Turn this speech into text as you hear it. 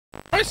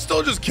I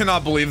still just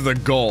cannot believe the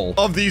goal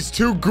of these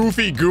two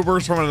goofy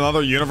goobers from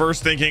another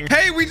universe thinking,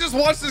 hey, we just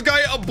watched this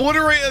guy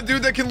obliterate a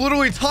dude that can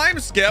literally time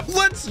skip.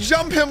 Let's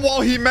jump him while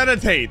he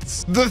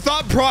meditates. The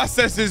thought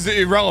process is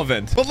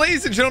irrelevant. But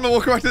ladies and gentlemen,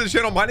 welcome back to the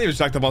channel. My name is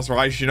JackTheBus, or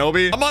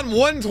Shinobi. I'm on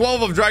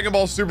 112 of Dragon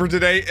Ball Super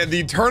today, and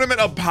the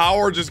tournament of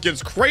power just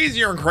gets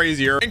crazier and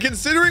crazier. And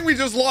considering we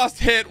just lost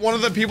Hit, one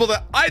of the people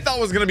that I thought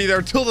was going to be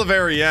there till the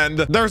very end,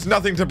 there's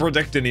nothing to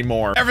predict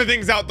anymore.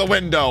 Everything's out the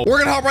window. We're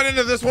gonna hop right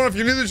into this one. If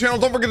you're new to the channel,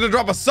 don't forget to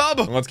drop a sub.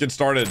 Let's get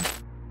started.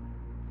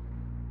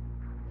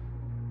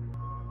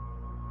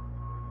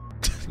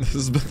 This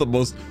has been the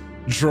most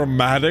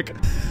dramatic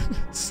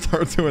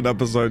start to an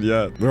episode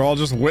yet. They're all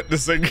just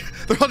witnessing.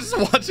 They're all just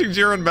watching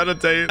Jiren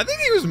meditate. I think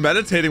he was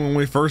meditating when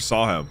we first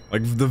saw him,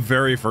 like the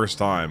very first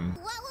time.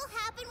 What will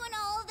happen when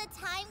all the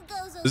time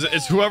goes away?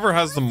 It's whoever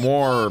has the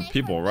more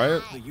people,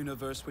 right? The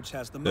universe which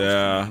has the most.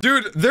 Yeah.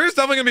 Dude, there's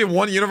definitely gonna be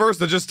one universe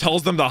that just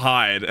tells them to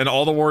hide and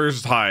all the warriors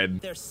just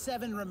hide. Their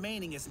 7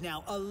 remaining is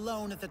now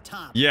alone at the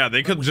top. Yeah,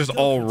 they could just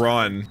all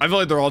run. I feel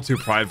like they're all too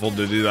prideful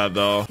to do that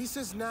though. He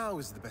says now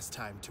is the best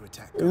time to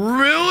attack.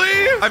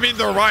 Really? I mean,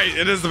 they're right.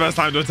 It is the best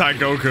time to attack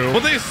Goku.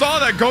 But they saw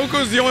that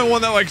Goku's the only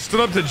one that like stood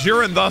up to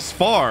Jiren thus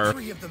far.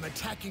 3 of them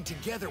attacking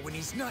together when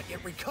he's not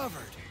yet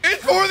recovered.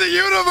 It's for the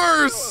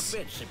universe.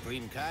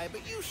 Supreme Kai,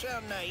 but you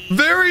sound naive.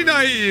 Very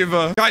naive.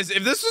 Guys,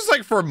 if this was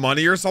like for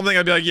money or something,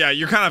 I'd be like, yeah,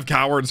 you're kind of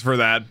cowards for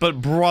that.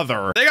 But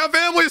brother, they got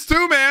families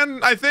too,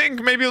 man. I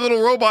think maybe a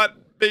little robot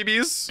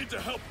babies. Need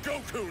to help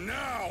Goku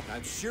now.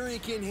 I'm sure he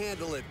can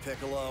handle it,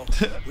 Piccolo.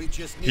 We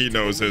just need He to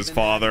knows believe his in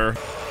father.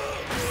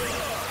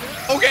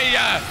 Okay,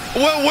 yeah.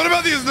 What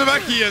about these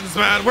Namekians,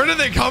 man? Where did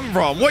they come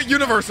from? What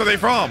universe are they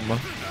from?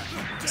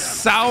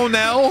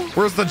 Saunel?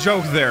 Where's the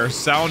joke there?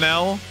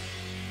 Saunel?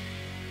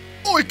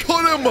 Oh, he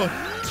cut him.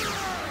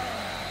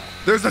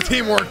 There's the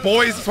teamwork,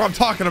 boys. That's what I'm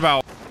talking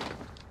about.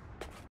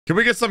 Can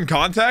we get some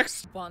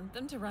context? Want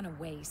them to run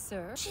away,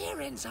 sir?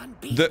 Jiren's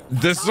unbeatable.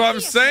 This is what I'm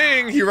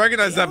saying. He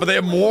recognized that, but they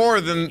have more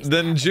than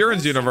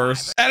Jiren's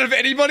universe. And if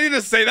anybody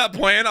to say that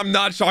plan, I'm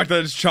not shocked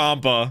that it's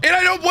Champa. And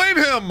I don't blame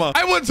him.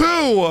 I would too.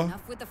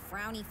 Enough with the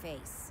frowny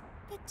face.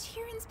 But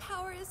Jiren's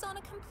power is on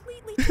a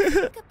completely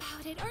think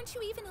about it. Aren't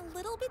you even a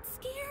little bit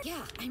scared?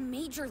 Yeah, I'm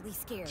majorly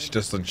scared. She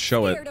just doesn't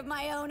show it. Scared of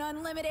my own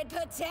unlimited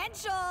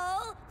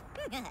potential.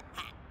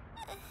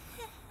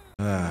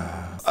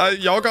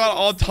 Y'all got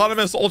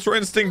autonomous ultra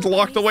instinct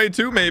locked away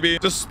too, maybe.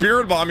 Just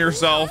spirit bomb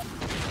yourself.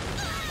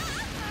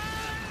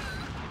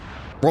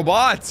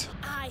 Robot.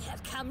 I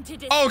have come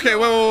to Okay,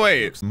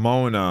 wait.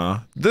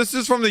 Mona. This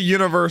is from the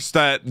universe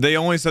that they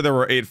only said there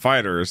were 8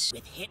 fighters.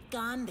 With Hit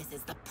gone, this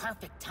is the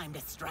perfect time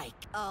to strike.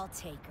 I'll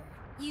take her.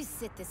 You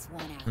sit this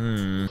one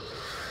out.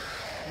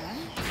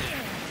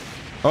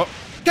 Oh,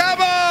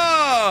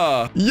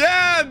 Cabba!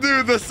 Yeah,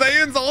 dude, the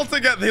Saiyans all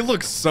together. They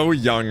look so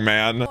young,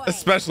 man.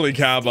 Especially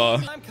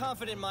Cabba. I'm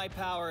confident my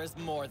power is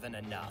more than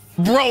enough.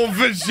 Bro,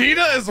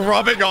 Vegeta is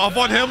rubbing off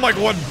on him like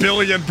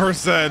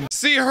 1,000,000,000%.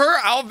 See, her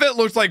outfit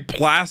looks like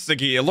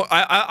plasticky.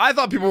 I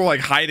thought people were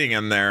like hiding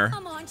in there.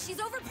 Come on, she's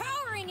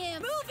overpowering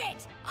him. Move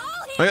it.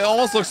 It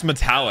almost looks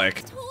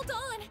metallic. Hold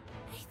on.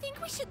 I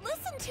think we should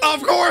listen to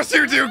Of course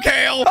you do,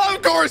 Kale.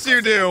 Of course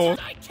you do.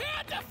 I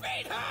can't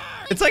defeat her.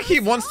 It's like he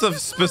wants to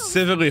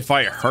specifically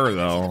fight her,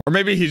 though. Or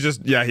maybe he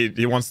just, yeah,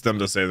 he wants them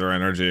to save their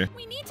energy.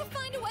 We need to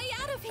find a way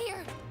out of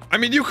here. I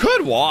mean, you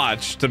could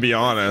watch, to be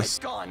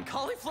honest. Gone.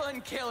 Caulifla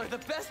and Kale are the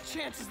best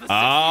chances the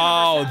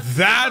Oh, has.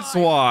 that's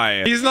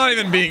why. He's not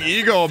even being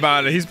ego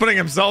about it. He's putting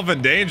himself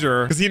in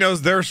danger because he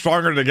knows they're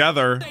stronger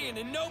together. Saiyan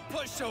and no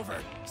pushover,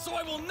 so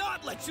I will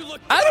not let you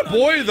look. Atta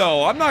boy,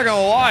 though. I'm not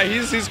gonna lie.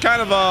 He's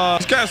kind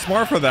of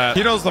smart for that.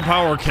 He knows the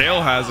power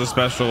Kale has,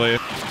 especially.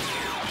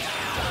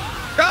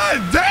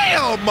 God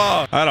damn!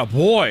 Atta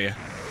boy.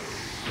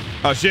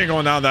 Oh, she ain't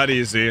going down that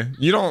easy.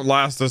 You don't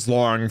last this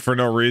long for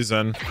no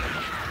reason.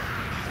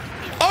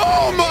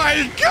 Oh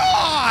my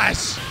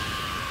gosh!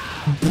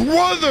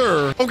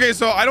 Brother! Okay,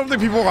 so I don't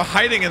think people are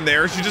hiding in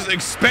there. She just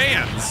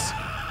expands.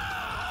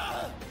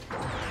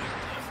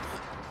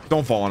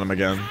 Don't fall on him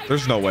again.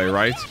 There's no way,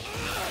 right?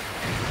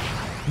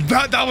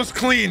 That was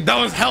clean. That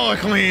was hella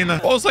clean.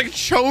 Oh, it's like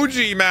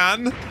Choji,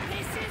 man.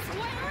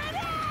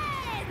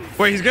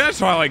 Wait, he's gonna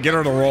try to like get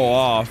her to roll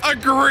off.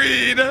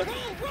 Agreed.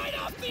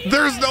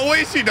 There's no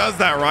way she does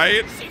that,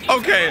 right?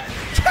 Okay.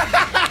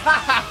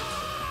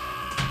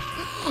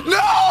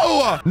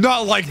 No!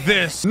 Not like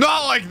this.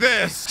 Not like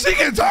this. She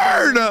can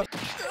turn.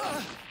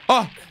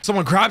 Oh,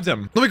 someone grabbed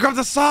him. Let me grab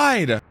the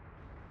side.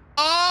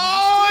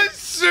 Oh,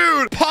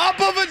 shoot.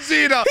 Papa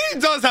Vegeta. He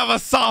does have a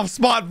soft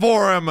spot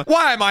for him.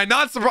 Why am I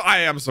not surprised? I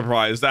am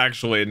surprised,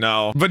 actually.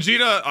 No.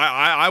 Vegeta,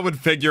 I would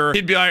figure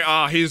he'd be like,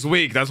 he's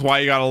weak. That's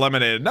why he got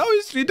eliminated. No,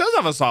 he does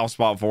have a soft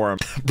spot for him.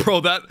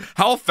 Bro,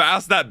 how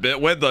fast that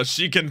bit went, the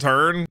she can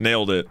turn.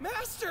 Nailed it.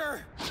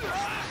 Master.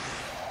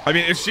 I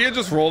mean, if she had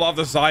just rolled off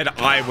the side,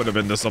 I would have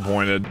been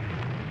disappointed.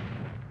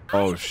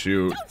 Oh,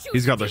 shoot.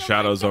 He's got the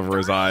shadows over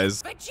his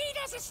eyes.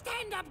 Vegeta's a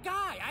stand-up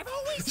guy. I've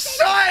always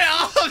Shut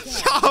up,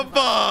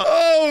 Champa!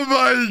 Oh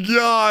my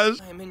gosh.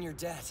 I'm in your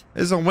debt.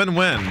 It's a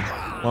win-win.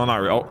 Well, not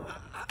real.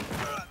 Oh.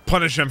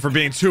 punish him for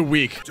being too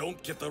weak.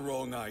 Don't get the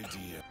wrong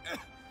idea.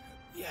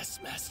 Yes,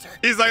 Master.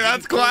 He's like,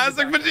 that's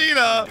classic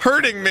Vegeta,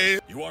 hurting me.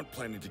 You aren't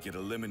planning to get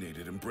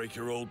eliminated and break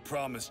your old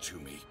promise to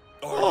me.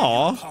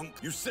 Aw. You punk?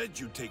 You said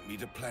you'd take me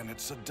to planet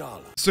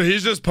Sadala. So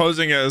he's just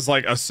posing it as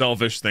like a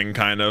selfish thing,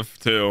 kind of,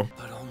 too.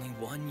 But only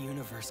one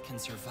universe can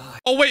survive.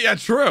 Oh, wait, yeah,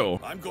 true.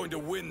 I'm going to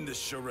win this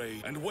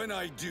charade, and when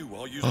I do,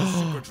 I'll use the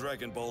Super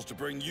Dragon Balls to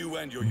bring you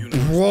and your universe.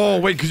 Whoa,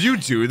 back. wait, could you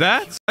do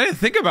that? I didn't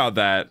think about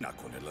that. Not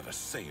going to let a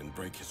Saiyan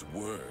break his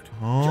word.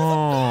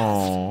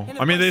 Oh. And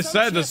if I mean, by they some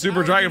said the chance Super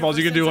our Dragon Balls,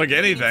 you can do universe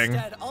like ends up winning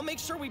anything. instead, I'll make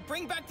sure we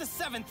bring back the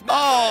 7th.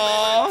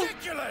 Oh.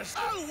 Ridiculous!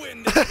 I'll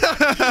win this.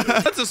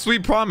 That's a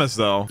sweet promise,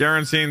 though.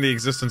 Guaranteeing the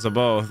existence of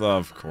both.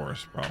 Of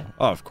course, bro.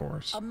 Of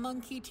course. A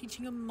monkey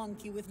teaching a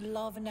monkey with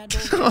love and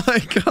adoration Oh my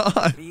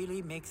god.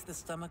 really makes the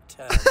stomach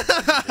turn.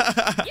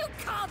 You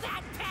call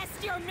that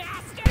pest your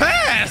master?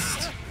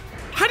 Pest!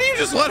 How do you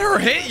just let her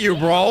hit you,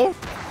 bro?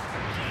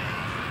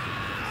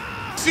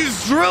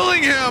 She's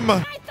drilling him. I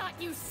thought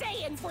you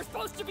Saiyans were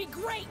supposed to be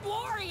great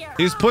warriors.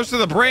 He's pushed to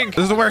the brink.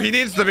 This is where he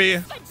needs to be.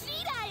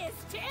 Vegeta is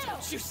too.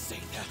 Don't you say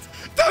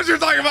that. Don't you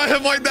talk about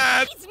him like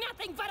that. He's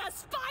nothing but a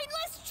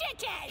spineless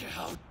chicken.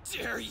 How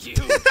dare you?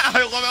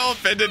 I love how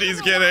offended he's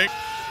getting.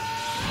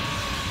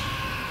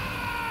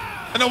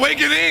 An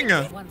awakening.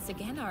 Once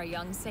again, our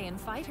young Saiyan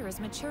fighter is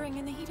maturing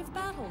in the heat of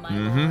battle, my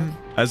Mm-hmm. lord.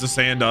 As the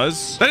Saiyan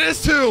does. That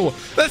is 2.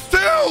 That's 2.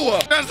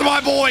 That's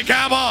my boy,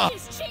 Cabba.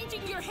 Is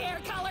changing your hair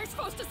color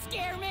supposed to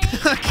scare me?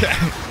 Okay.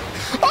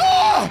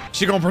 Oh!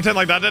 She gonna pretend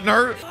like that didn't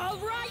hurt? All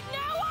right,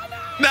 now I'm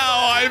out.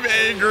 Now I'm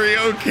angry.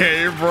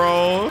 Okay,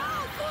 bro. I'll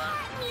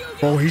flatten you,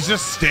 Bro, he's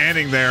just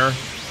standing there.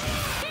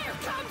 Here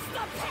comes the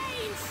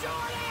pain,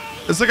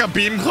 shorty. It's like a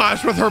beam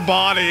clash with her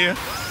body.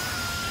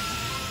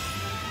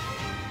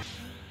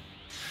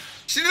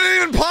 She didn't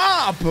even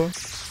pop.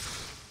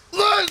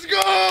 Let's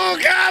go,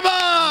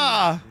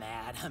 Cabba!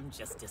 Mad, I'm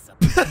just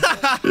disappointed.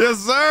 Yes,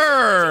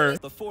 sir.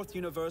 The 4th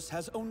universe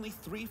has only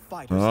 3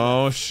 fighters.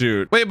 Oh,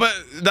 shoot. Wait, but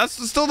that's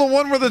still the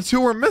one where the 2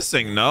 were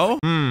missing, no?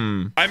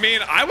 I mean,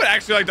 I would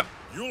actually like to...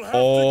 You'll have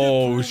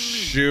Oh, to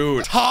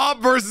shoot. Top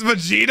versus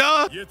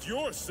Vegeta? Yet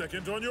you're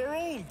second on your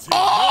own team.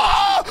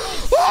 Oh!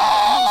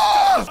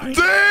 Oh!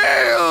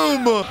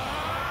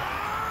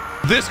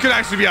 Damn! This could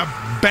actually be a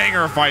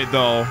banger fight,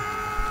 though.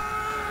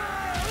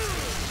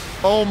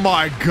 Oh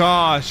my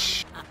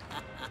gosh.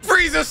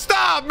 Frieza,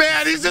 stop,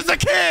 man. He's just a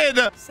kid.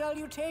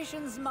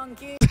 Salutations,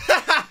 monkey.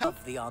 Of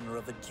the honor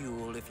of a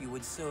duel, if you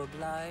would so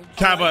oblige.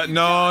 Cabba,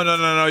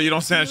 no. You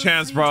don't stand a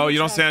chance, bro. You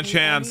don't stand a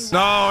chance. No.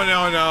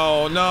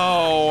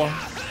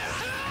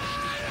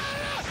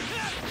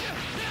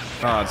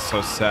 Oh, it's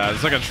so sad.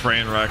 It's like a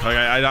train wreck. Like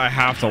I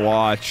have to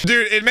watch.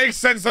 Dude, it makes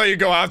sense that you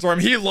go after him.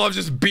 He loves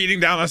just beating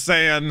down a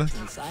Saiyan.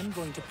 Since I'm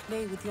going to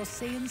play with your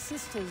Saiyan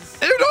sisters.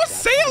 Dude, don't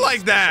say it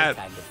like that.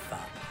 Kind of fun.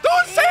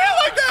 Don't say it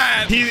like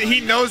that. He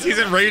knows he's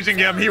enraging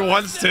him. He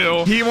wants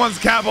to. He wants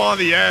Cabba on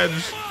the edge.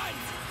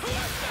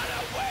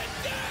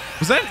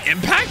 Was that an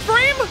impact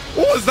frame?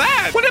 What was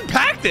that? What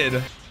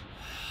impacted?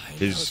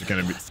 He's just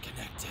gonna be...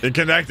 It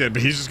connected,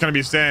 but he's just gonna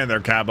be standing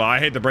there, Cabba. I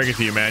hate to break it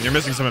to you, man. You're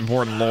missing some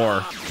important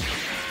lore.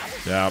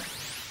 Yep.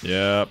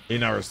 He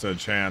never stood a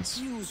chance.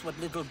 Use what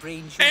little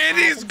brains you And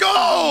have he's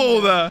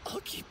gold! I'll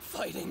keep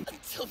fighting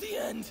until the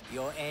end.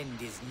 Your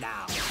end is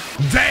now.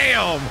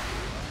 Damn!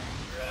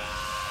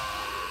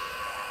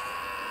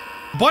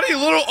 Buddy, a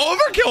little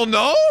overkill,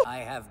 no? I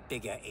have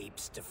bigger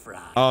apes to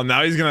fry. Oh,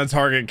 now he's gonna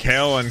target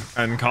Kale and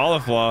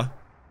Caulifla.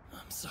 I'm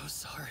so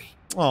sorry.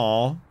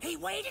 Aw. He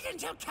waited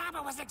until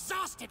Cabba was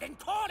exhausted and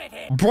poured it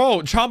in.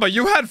 Bro, Chamba,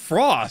 you had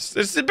Frost.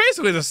 It's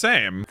basically the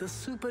same. The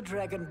Super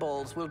Dragon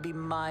Balls will be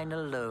mine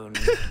alone,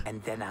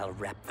 and then I'll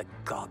wrap the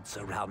gods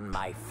around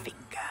my finger.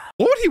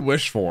 What would he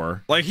wish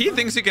for? Like, he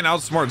thinks he can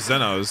outsmart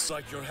Zenos. Looks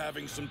like you're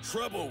having some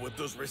trouble with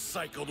those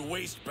recycled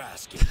waste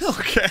baskets.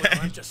 Okay.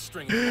 I'm just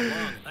stringing them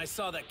along. I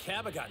saw that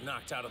Cabba got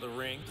knocked out of the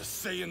ring. The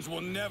Saiyans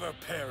will never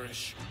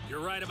perish. You're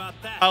right about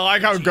that. I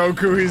like how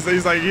Goku,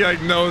 he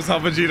like knows how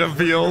Vegeta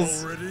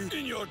feels.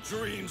 Already? In your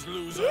dreams,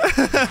 loser.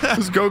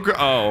 Who's Goku?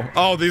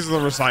 Oh, these are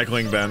the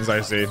recycling bins.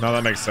 I see. No,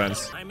 that makes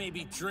sense. I may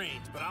be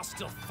drained, but I'll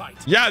still fight.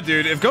 Yeah,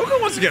 dude, if Goku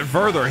wants to get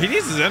further, he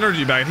needs his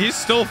energy back. He's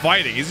still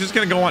fighting. He's just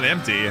gonna go on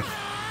empty.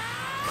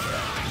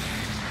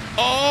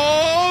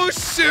 Oh,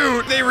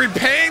 shoot. They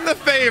repaying the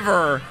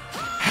favor.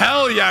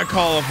 Hell yeah,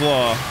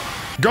 Caulifla.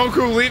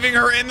 Goku leaving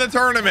her in the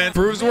tournament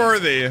proves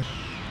worthy.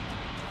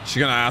 She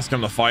gonna ask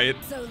him to fight?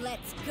 So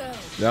let's go.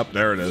 Yep,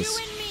 there it is.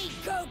 You and me,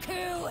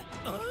 Goku.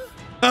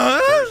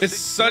 It's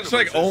such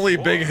like only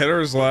big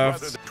hitters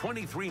left.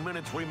 23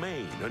 minutes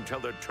remain until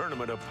the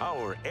Tournament of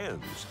Power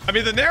ends. I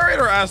mean, the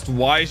narrator asked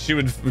why she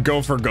would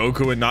go for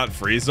Goku and not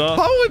Frieza.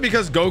 Probably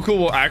because Goku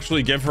will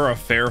actually give her a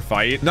fair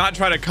fight, not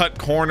try to cut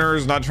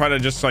corners, not try to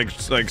just like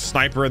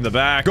snipe her in the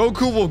back.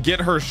 Goku will get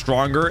her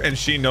stronger, and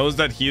she knows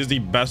that he is the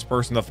best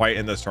person to fight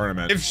in this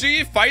tournament. If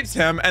she fights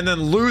him and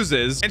then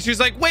loses, and she's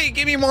like, wait,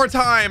 give me more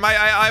time.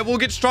 I will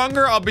get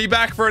stronger. I'll be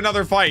back for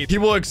another fight. He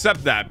will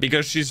accept that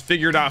because she's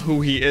figured out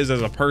who he is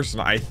as a person,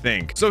 I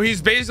think. So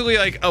he's basically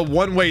like a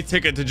one-way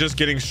ticket to just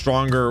getting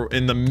stronger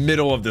in the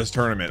middle of this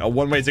tournament. A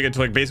one-way ticket to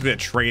like basically a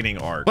training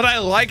arc. But I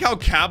like how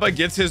Cabba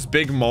gets his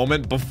big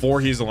moment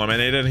before he's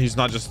eliminated and he's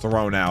not just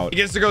thrown out. He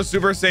gets to go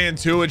Super Saiyan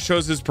 2. It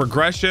shows his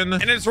progression,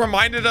 and it's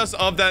reminded us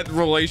of that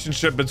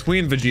relationship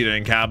between Vegeta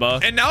and Cabba.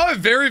 And now a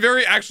very,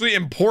 very actually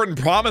important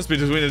promise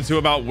between the two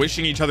about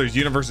wishing each other's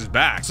universes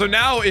back. So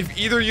now if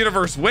either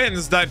universe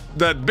wins, that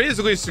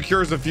basically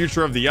secures the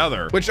future of the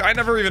other, which I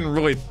never even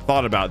really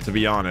thought about, to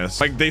be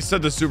honest. Like, they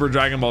said the Super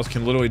Dragon Balls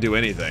can literally do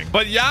anything.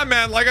 But yeah,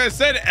 man, like I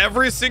said,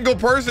 every single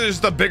person is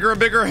just a bigger and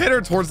bigger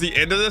hitter towards the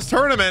end of this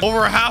tournament.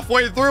 Over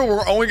halfway through,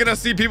 we're only gonna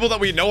see people that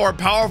we know are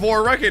powerful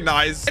or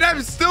recognized. And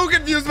I'm still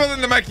confused about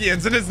the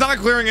Namekians, and it's not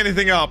clearing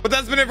anything up. But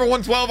that's been it for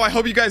 112. I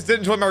hope you guys did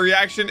enjoy my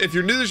reaction. If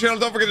you're new to the channel,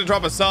 don't forget to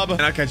drop a sub,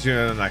 and I'll catch you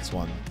in the next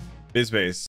one. Peace.